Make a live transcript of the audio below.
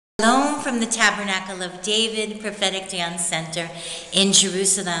Shalom from the Tabernacle of David Prophetic Dance Center in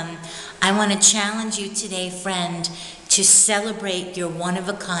Jerusalem. I want to challenge you today, friend, to celebrate your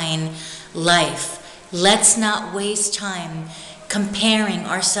one-of-a-kind life. Let's not waste time comparing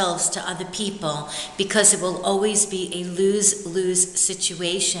ourselves to other people, because it will always be a lose-lose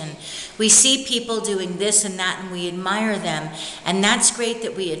situation. We see people doing this and that and we admire them, and that's great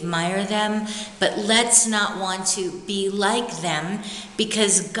that we admire them, but let's not want to be like them,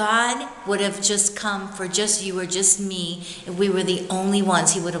 because God would have just come for just you or just me. If we were the only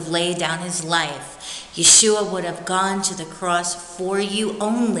ones, he would have laid down his life. Yeshua would have gone to the cross for you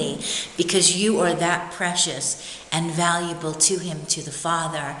only, because you are that precious and valuable to him, to the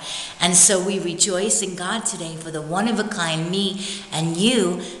Father. And so we rejoice in God today for the one-of-a-kind me and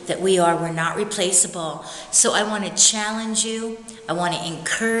you that we're not replaceable. So I want to challenge you, I want to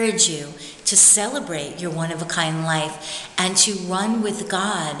encourage you to celebrate your one-of-a-kind life and to run with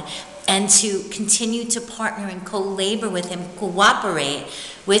God and to continue to partner and co-labor with him, cooperate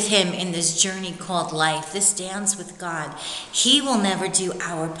with him in this journey called life, this dance with God. He will never do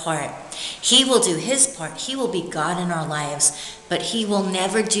our part. He will do his part. He will be God in our lives, but he will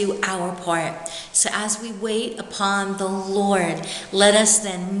never do our part. So as we wait upon the Lord, let us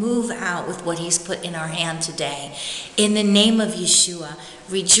then move out with what he's put in our hand today. In the name of Yeshua,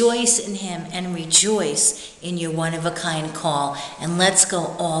 rejoice in him and rejoice in your one-of-a-kind call. And let's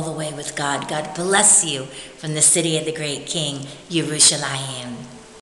go all the way with God. God bless you from the city of the great King, Yerushalayim.